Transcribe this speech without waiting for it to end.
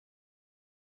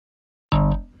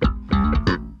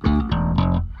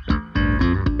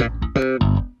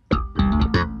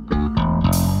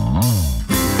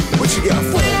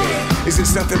Is it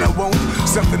something I want?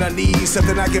 Something I need?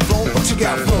 Something I can phone? What you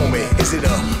got for me? Is it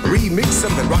a remix?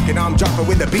 Something rockin' I'm dropping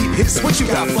when the beat hits? What you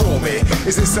got for me?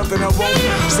 Is it something I want?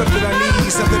 Something I need?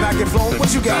 Something I can phone?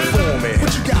 What you got for me?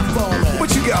 What you got for me?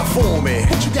 What you got for me?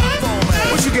 What you got for me?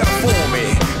 What you got for me?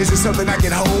 Is it something I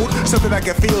can hold? Something I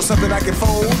can feel? Something I can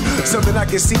fold? Something I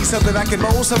can see? Something I can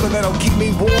mold? Something that'll keep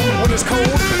me warm when it's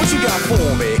cold? What you got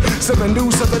for me? Something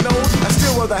new? Something old? I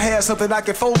still rather have something I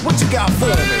can fold. What you got for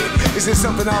me? Is it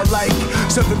something I like?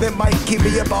 Something that might keep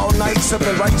me up all night?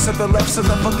 Something right? Something left?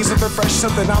 Something funky? Something fresh?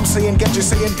 Something I'm saying? Get you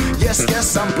saying? Yes,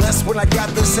 yes, I'm blessed when I got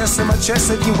this S in my chest.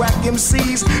 And you whack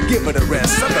MCs, give it a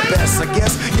rest. I'm the best, I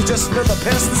guess. You're just another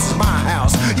pest. This is my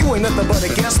house. You ain't nothing but a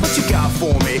guest. What you got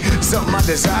for me? Something I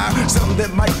desire. Something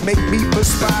that might make me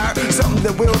perspire. Something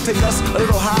that will take us a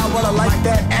little high while I like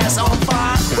that ass on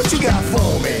fire. What you got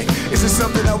for me? Is it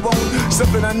something I want?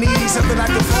 Something I need? Something I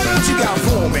can phone? What you got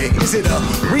for me? Is it a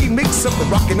remix? Something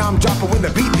rockin' I'm dropping when the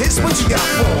beat hits? What you got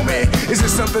for me? Is it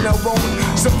something I want?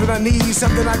 Something I need?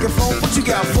 Something I can phone? What you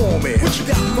got for me? What you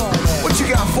got for me? What you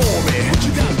got for me? What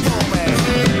you got for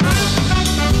me?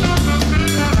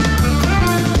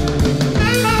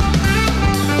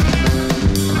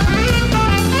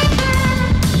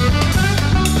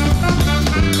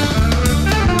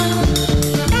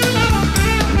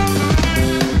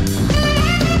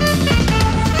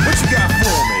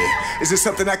 Is it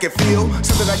something I can feel?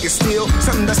 Something I can steal?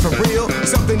 Something that's for real?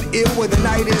 Something ill when the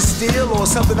night is still? Or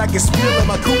something I can spill in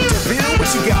my coupe to feel?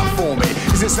 What you got for me?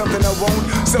 Is it something I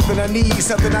want? Something I need?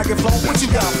 Something I can flow? What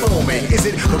you got for me? Is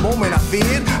it the moment I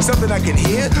feared? Something I can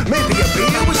hear? Maybe a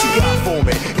beer? What you got for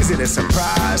me? Is it a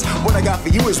surprise? What I got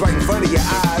for you is right in front of your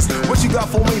eyes. What you got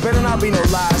for me better not be no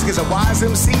lies, cause a wise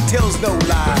MC tells no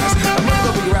lies. I'm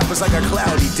loving rappers like a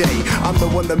cloudy day. I'm the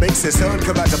one that makes the sun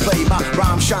come out to play. My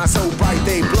rhyme shines so bright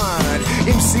they blind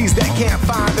MCs that can't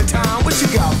find the time. What you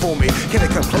got for me? Can it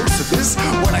come close to this?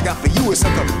 What I got for you is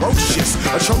something ferocious,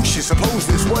 atrocious. Suppose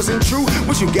this wasn't true.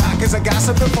 What you got? Cause I got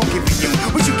something funky for you.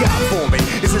 What you got for me?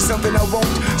 Is it something I want?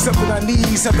 Something I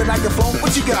need? Something I can phone?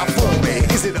 What you got for me?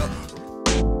 Is it a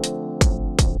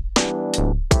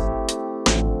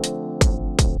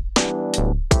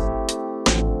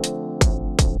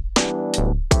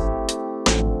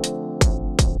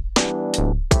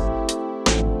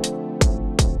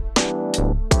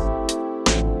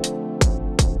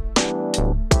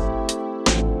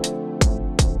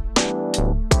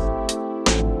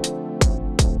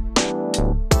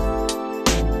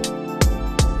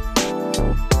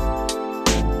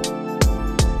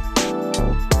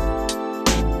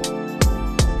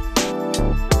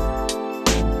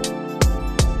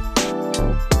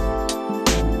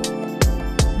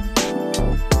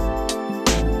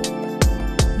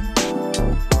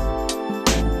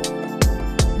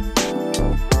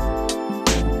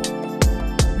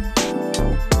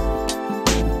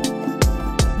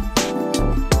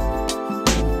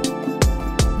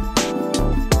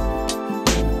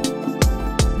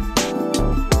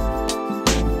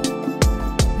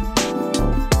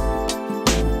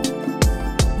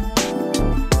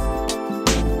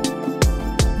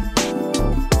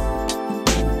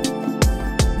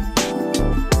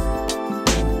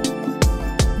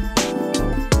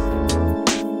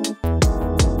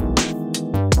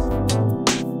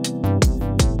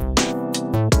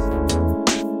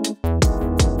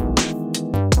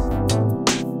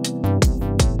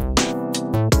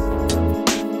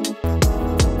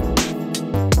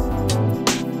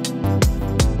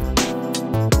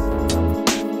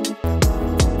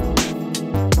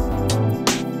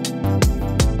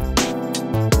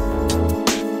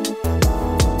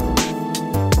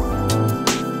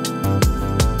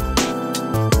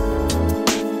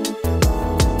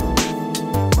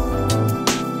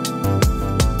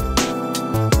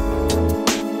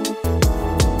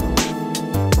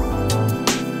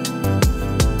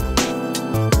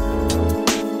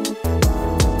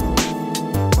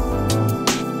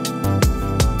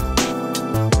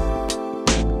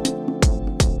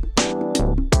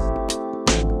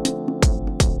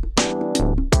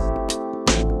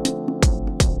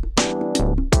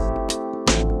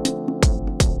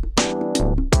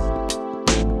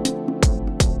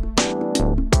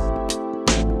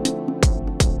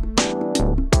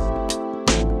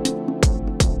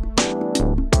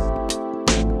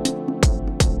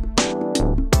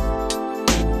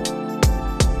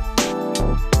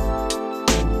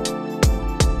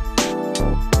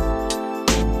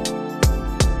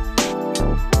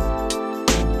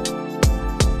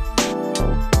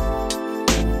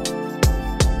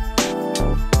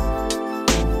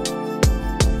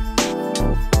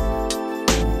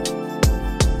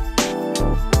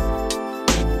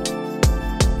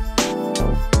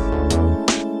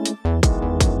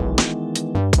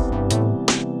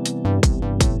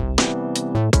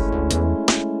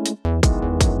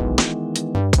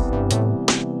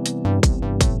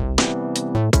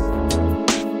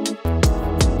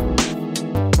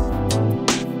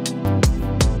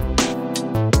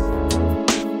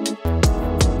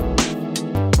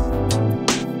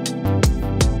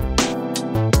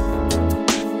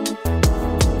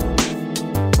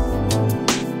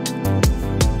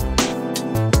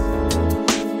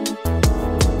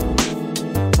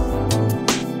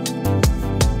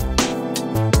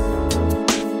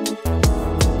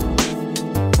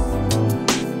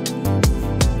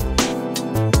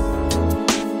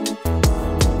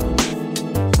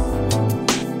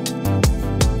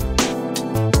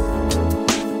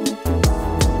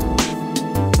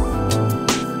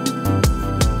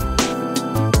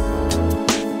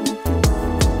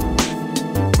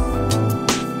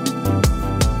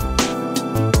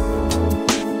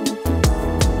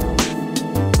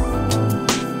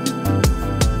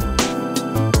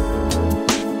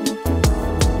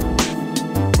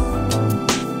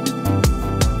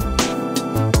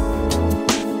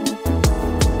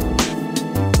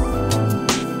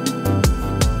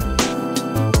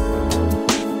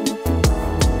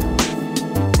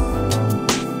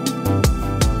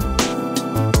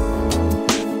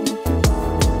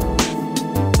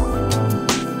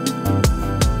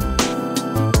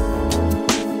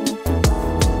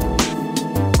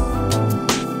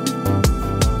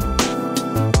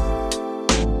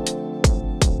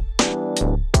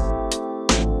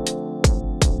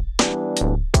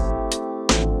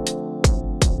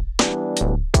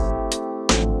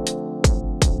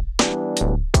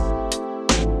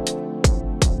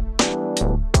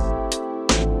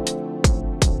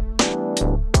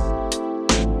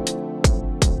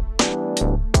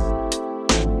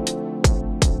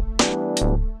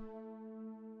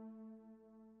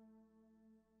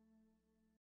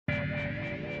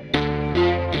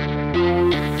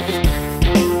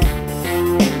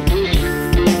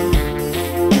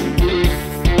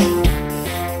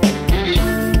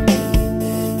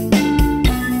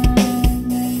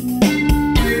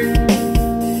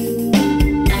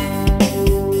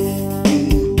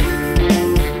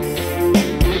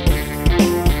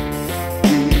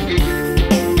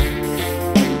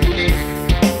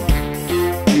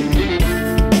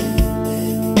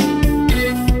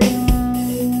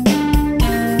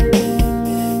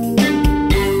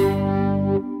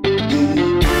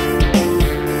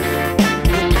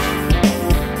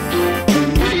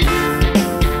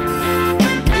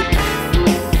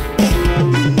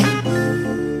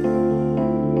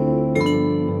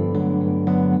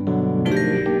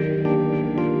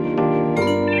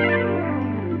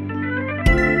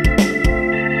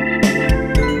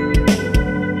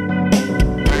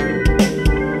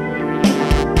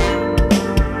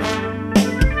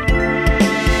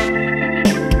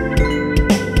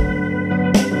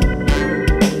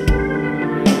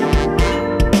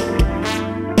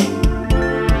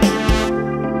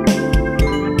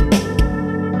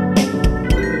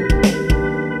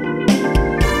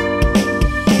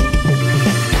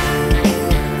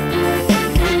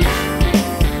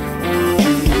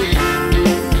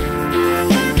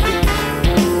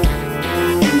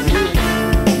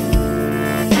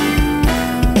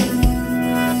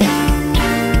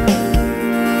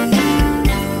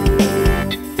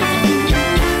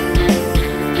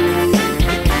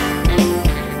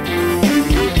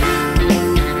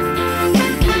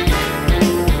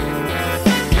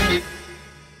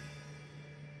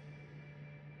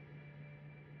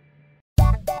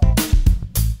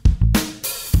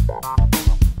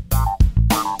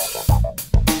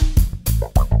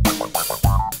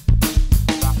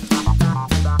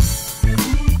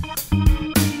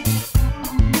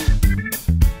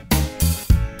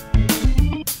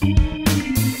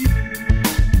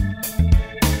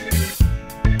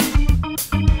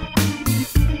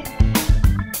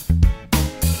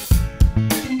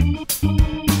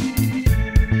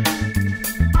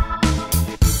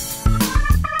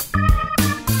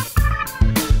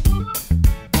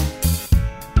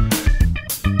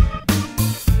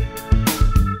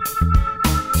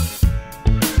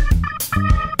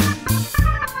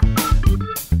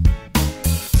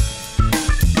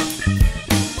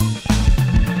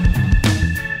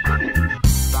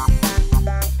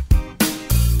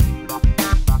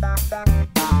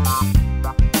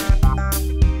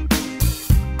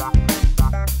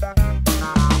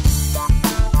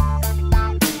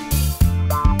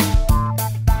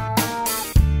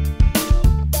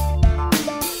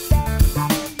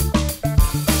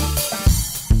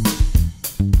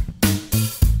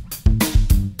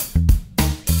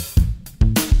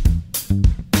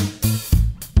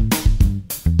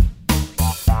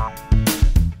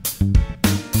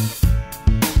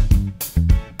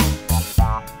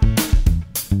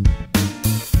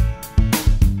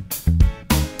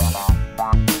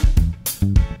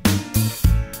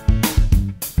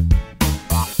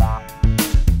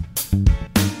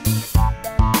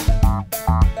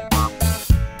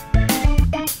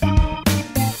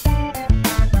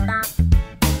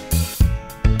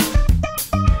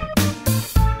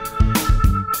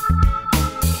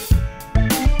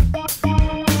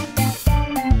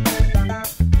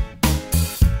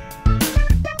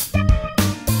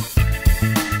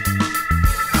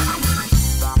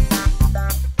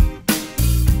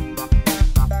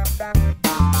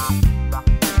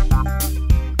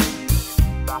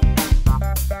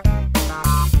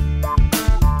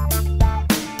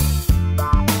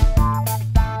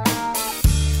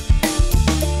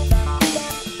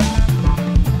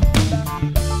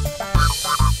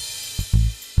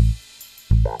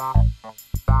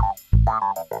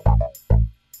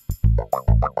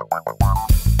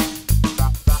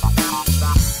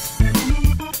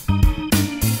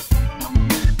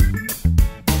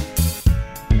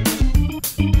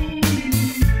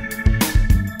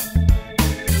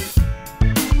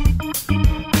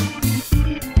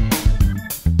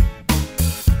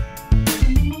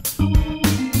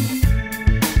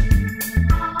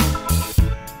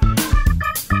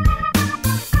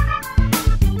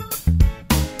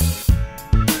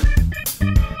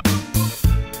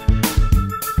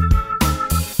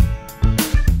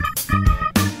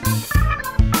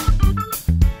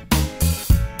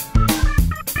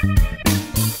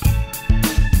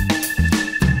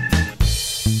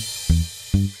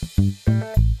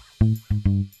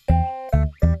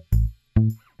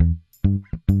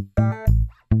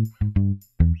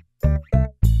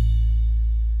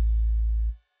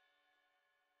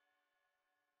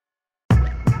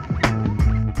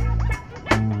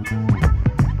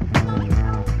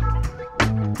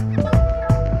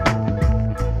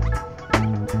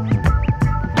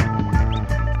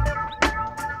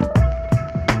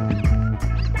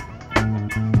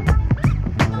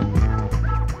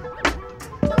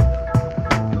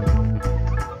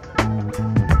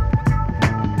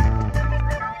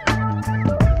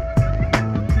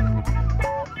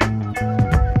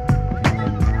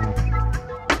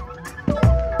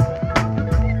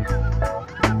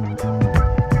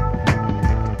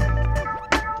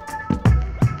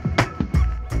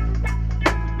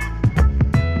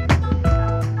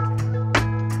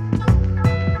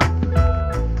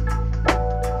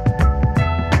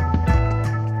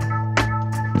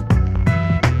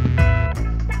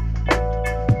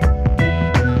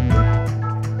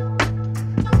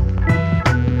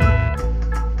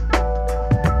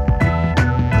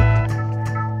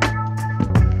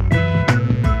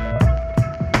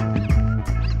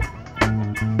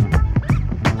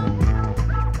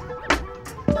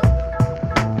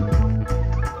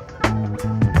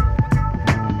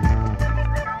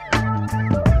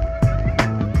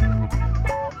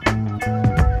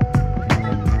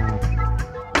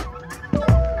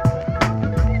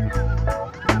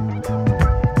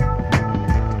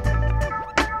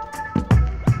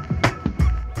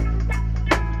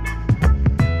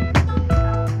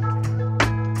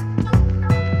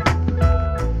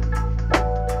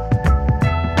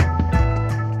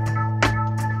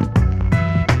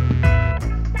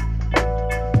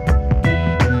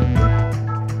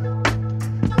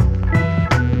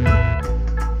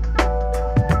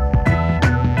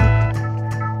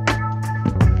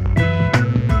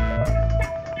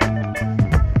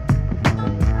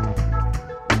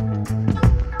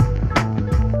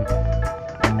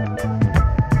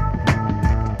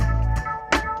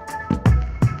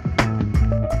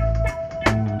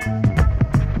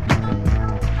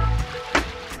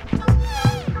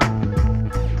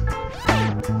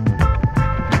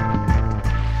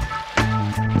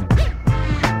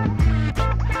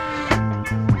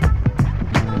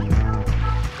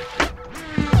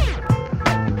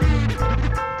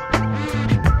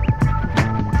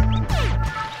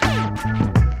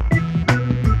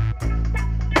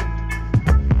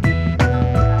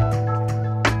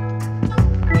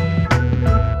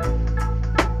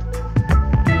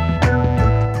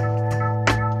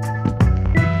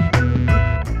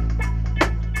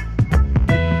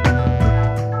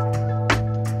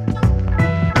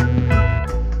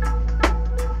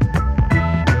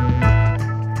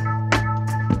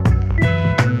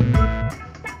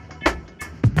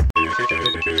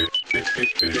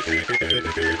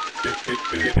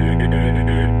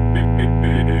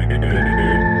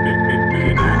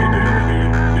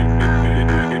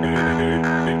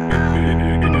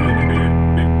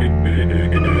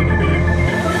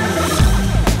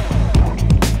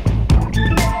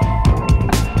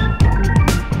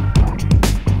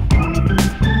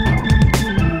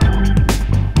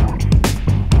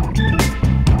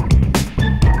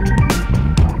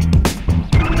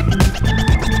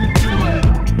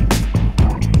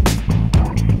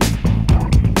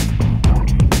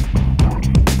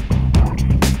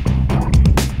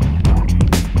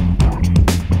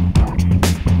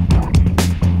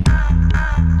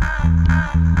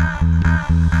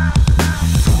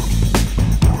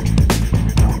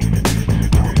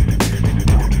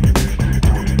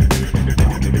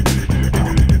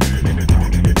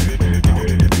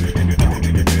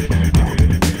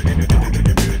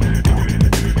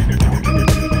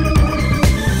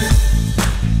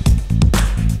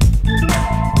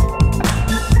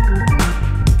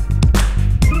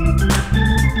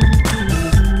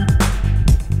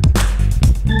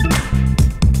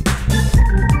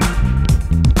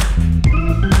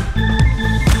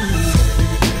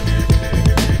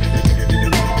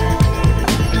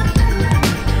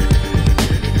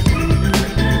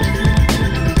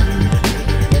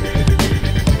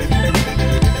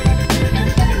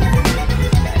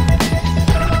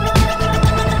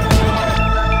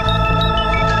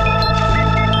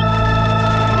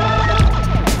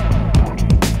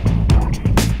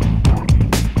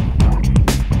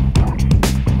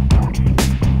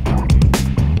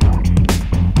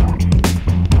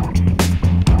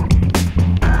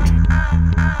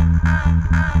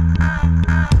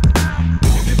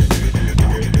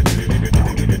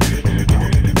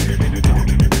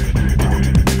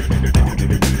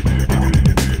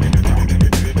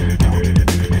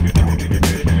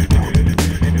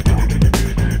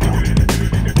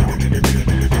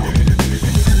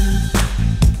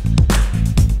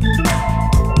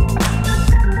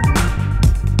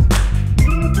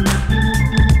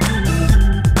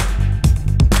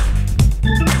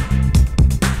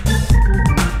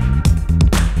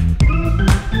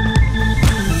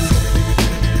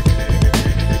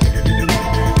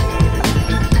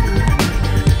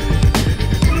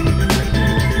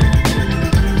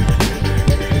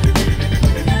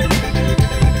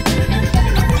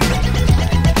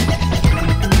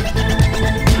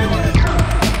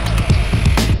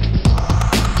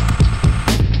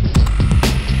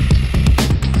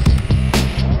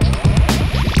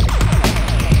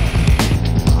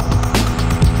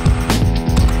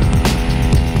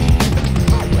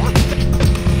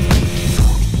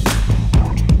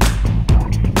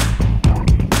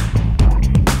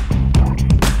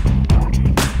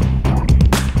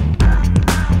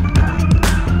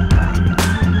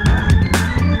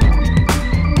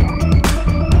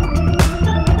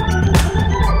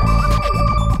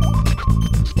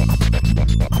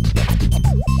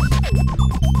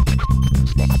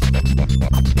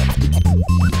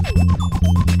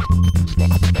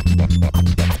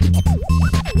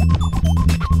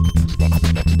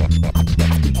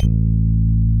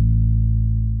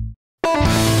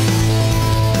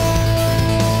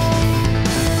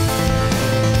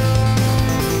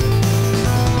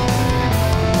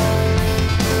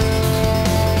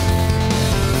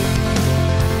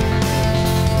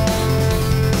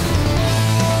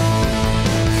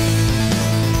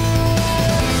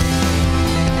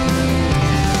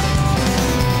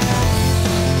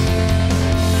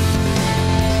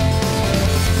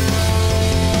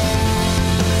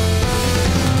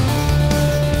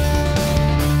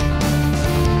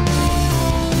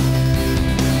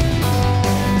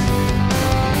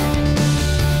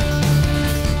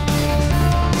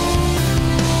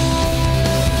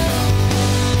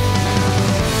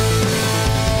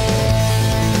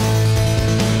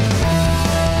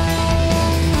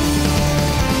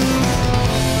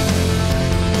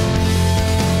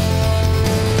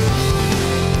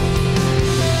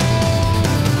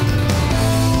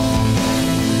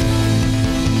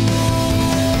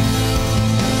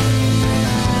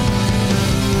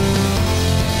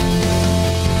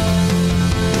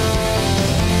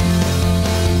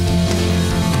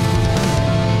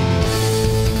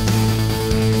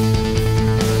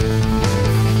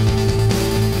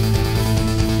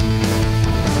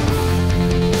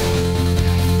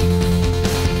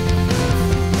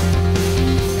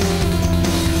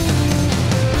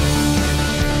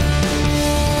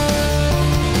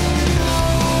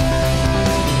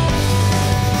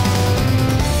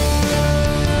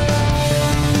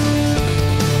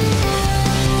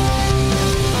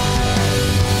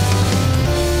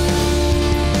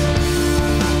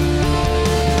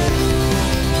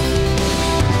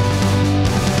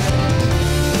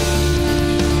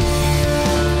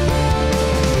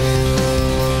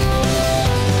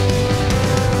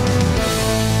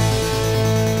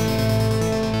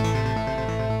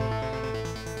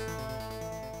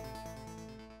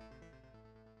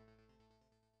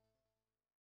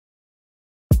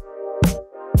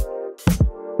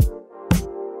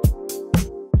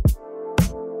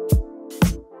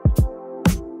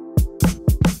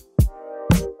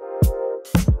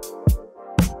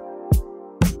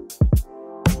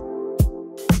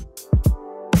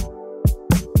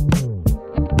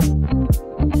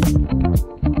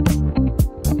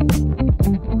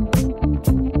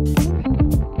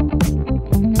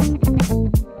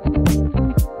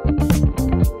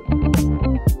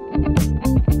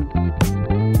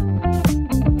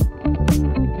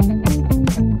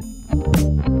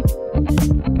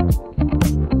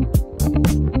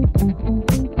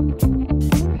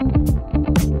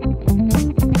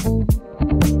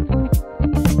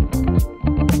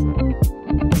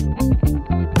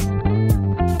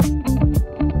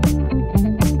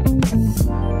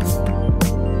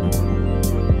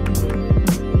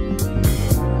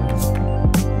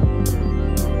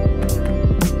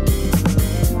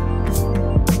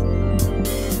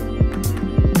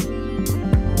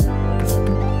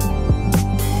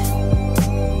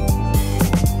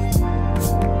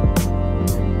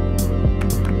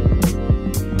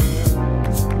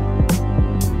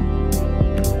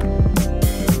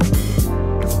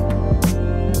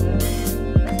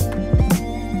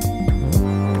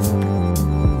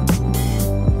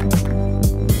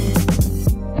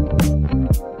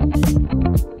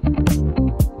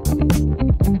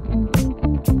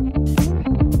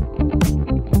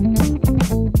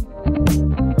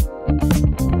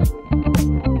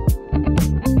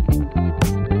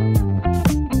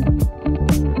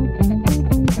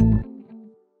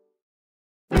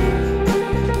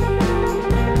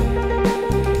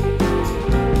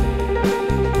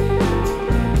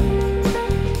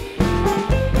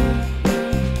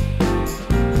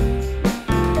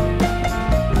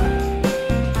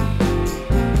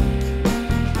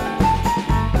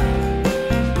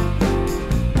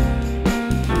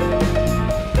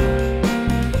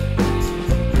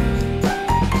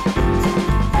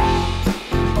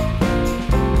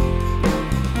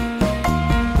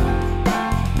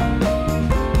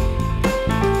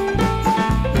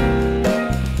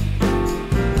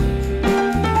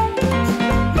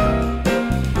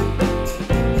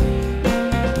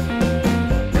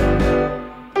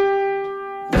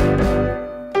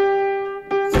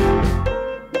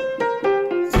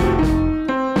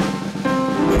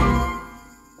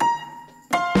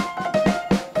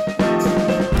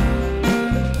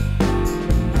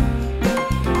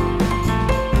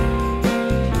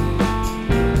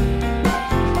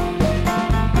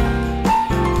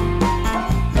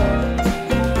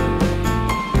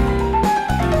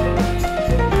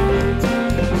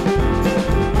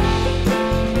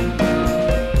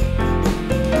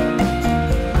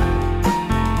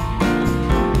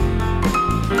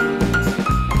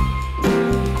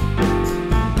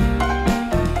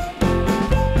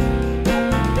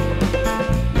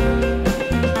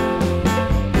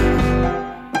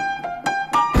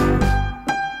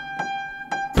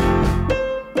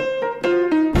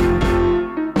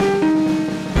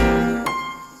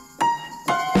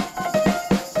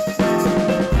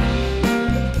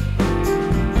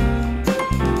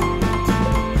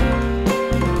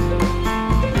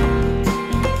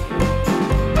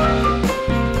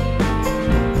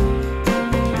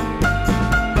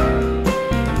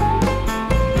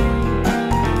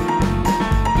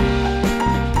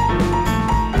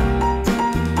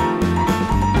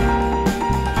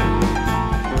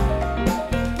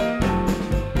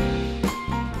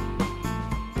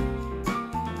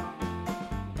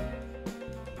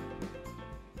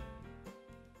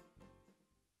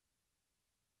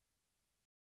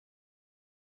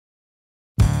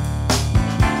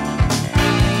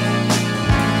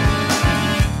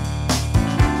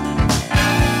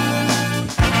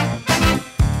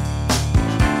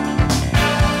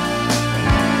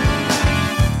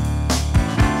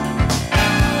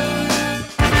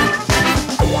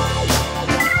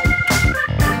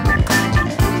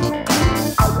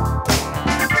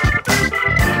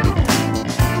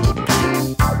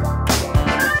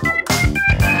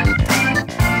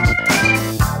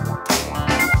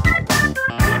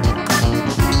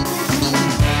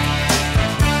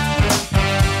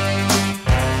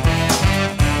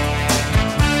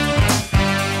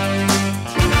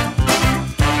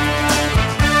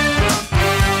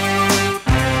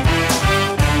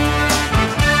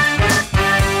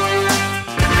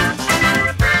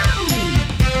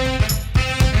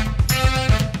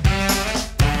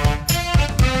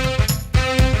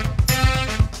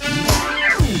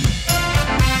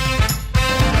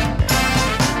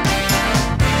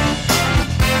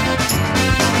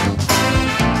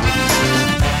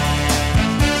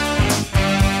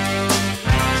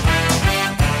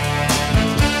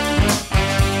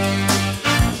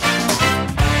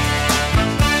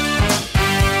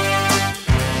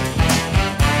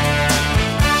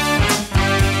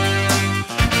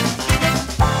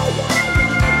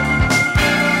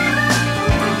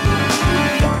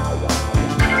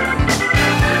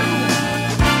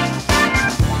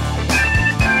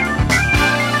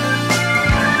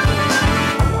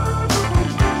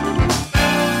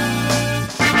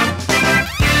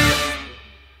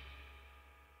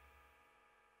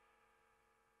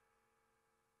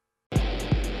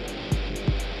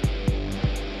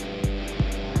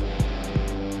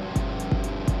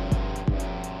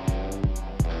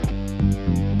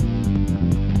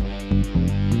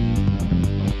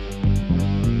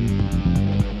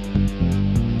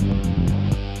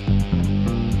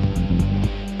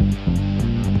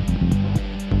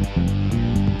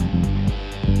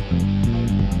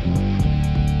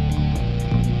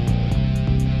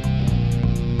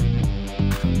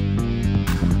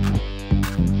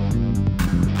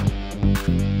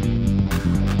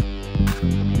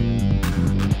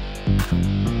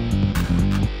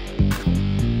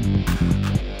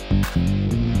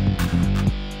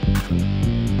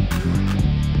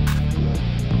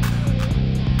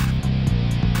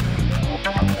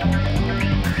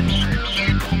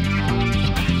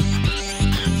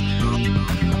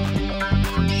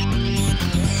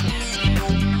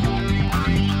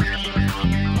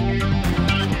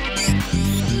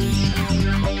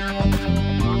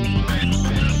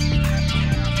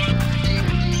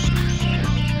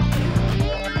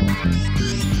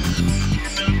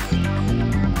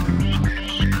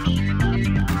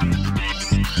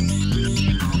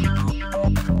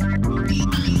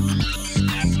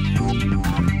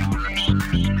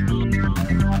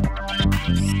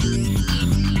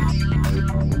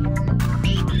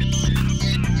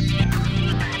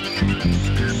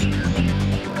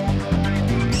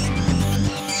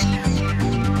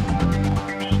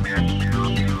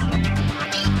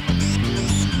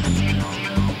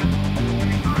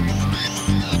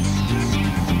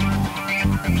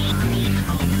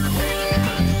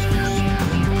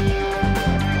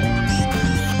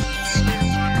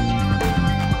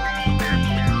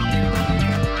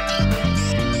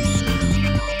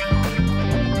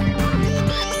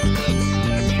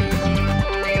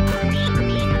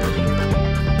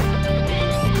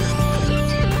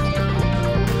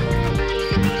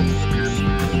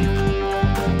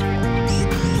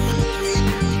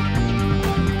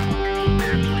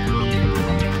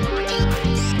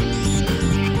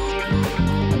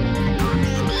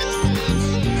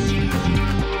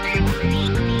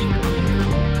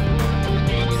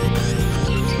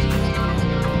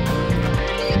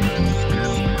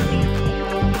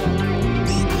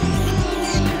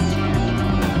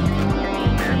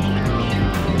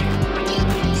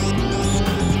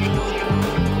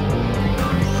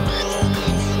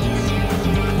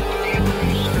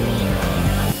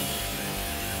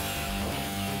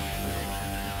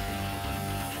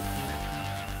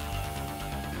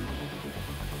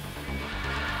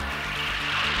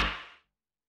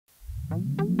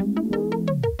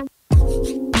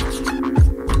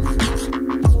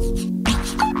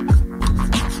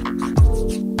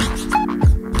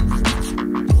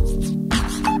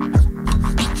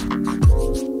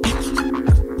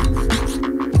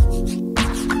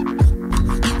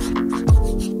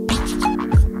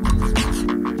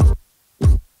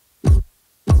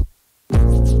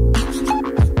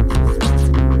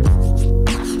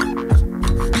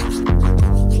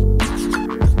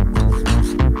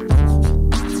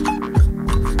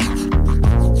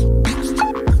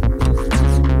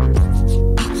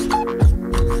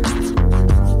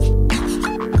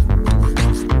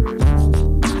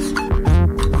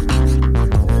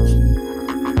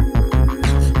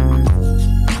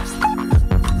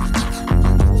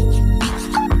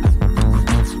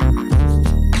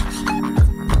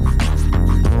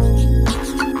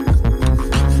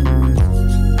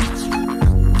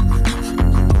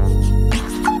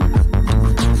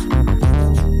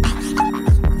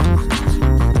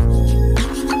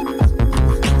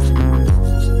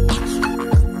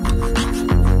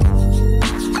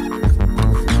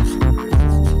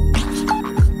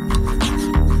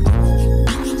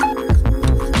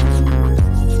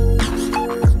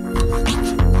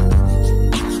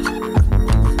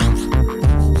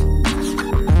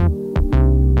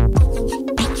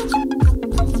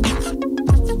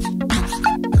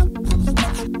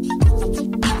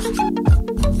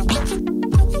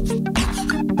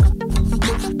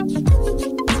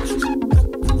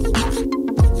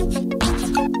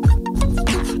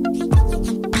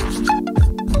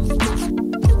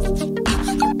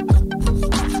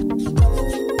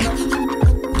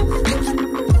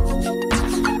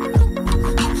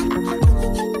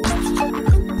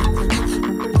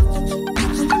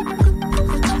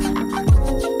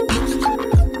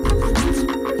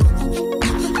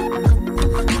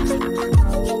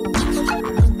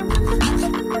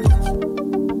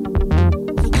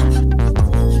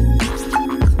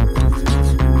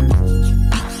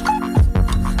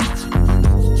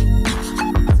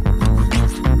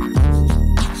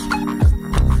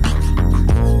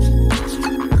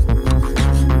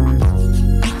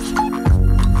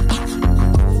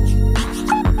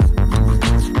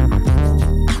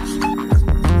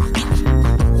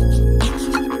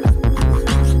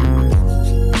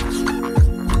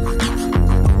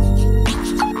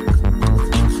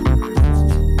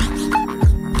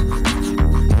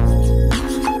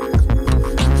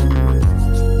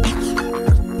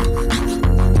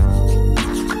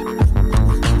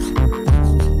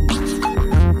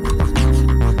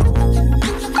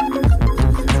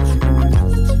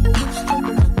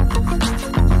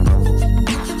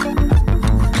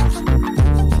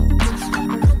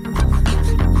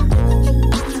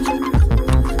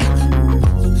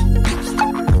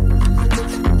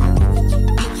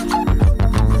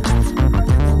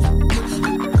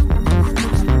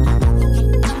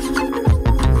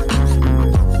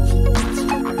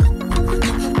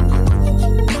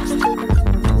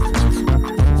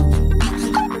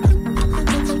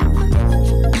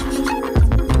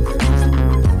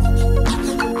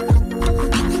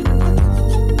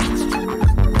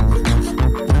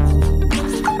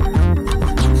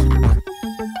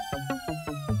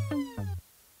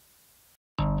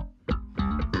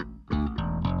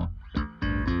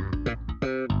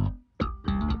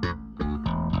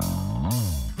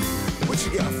What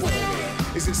you got for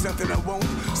me? Is it something I want?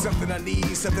 Something I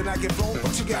need? Something I can phone?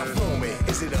 What you got for me?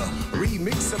 Is it a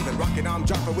remix? Something rockin' I'm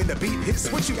dropping when the beat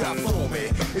hits? What you got for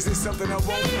me? Is it something I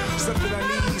want? Something I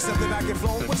need? Something I can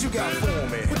phone? What you got for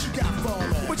me? What you got for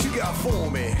me? What you got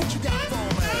for me? What you got for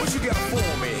me? What you got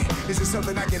for me? Is it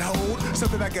something I can hold?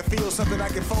 Something I can feel? Something I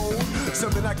can fold?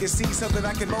 Something I can see? Something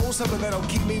I can mold? Something that'll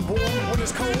keep me warm when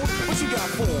it's cold? What you got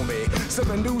for me?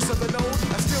 Something new? Something old?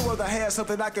 I still rather have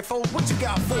something I can fold. What you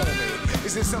got for me?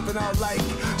 Is it something I like?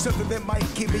 Something that might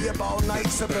keep me up all night?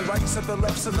 Something right? Something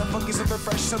left? Something funky? Something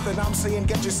fresh? Something I'm saying?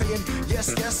 Get you saying?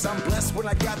 Yes, yes, I'm blessed when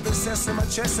I got this S in my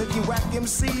chest. And you whack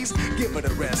MCs, give it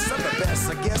a rest. I'm the best,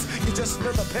 I guess. You just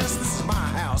another pest. This is my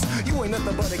house. You ain't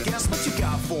nothing but a guest. What you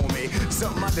got for me?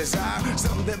 Something I desire.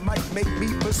 Something that might make me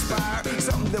perspire.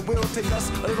 Something that will take us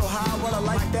a little higher. Well, I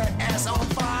like that ass on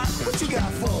fire. What you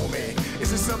got for me?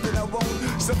 Is it something I want?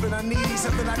 Something I need?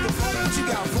 Something I can phone? What you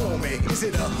got for me? Is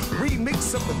it a remix?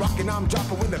 Something rockin' I'm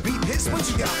dropping when the beat hits? What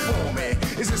you got for me?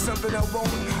 Is it something I want?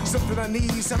 Something I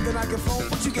need? Something I can phone?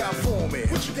 What you got for me?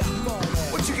 What you got for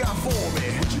me? What you got for me?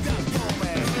 What you got for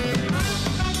me?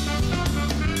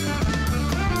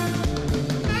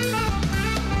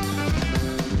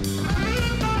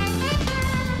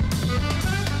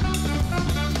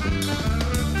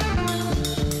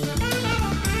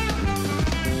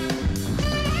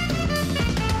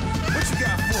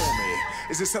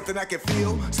 Is it something I can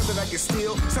feel? Something I can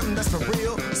steal? Something that's for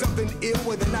real? Something ill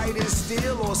where the night is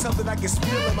still? Or something I can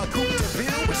spill in my coupe de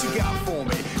ville? What you got for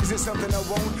me? Is it something I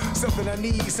want? Something I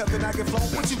need? Something I can float?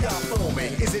 What you got for me?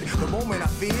 Is it the moment I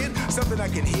feared? Something I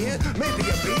can hear? Maybe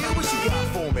a beer? What you got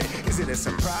for me? Is it a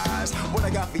surprise? What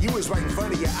I got for you is right in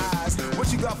front of your eyes.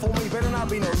 What you got for me better not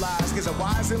be no lies, cause a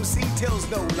wise MC tells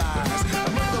no lies.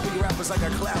 I'm loving rappers like a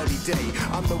cloudy day.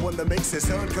 I'm the one that makes the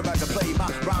sun come out to play. My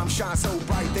rhyme shine so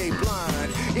bright they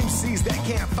blind MCs that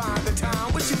can't find the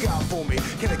time. What you got for me?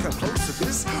 Can it come close to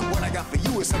this? What I got for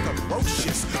you is something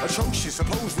ferocious, atrocious.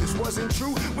 Suppose this wasn't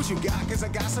true. What you got? Cause I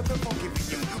got something funky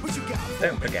for you. What you got?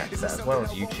 Don't forget that as well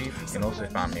as YouTube, you can also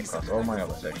find me across all my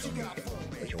other social media,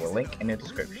 which I will link in the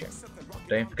description.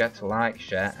 Don't forget to like,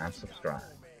 share and subscribe.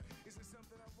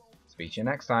 Speak to you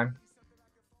next time.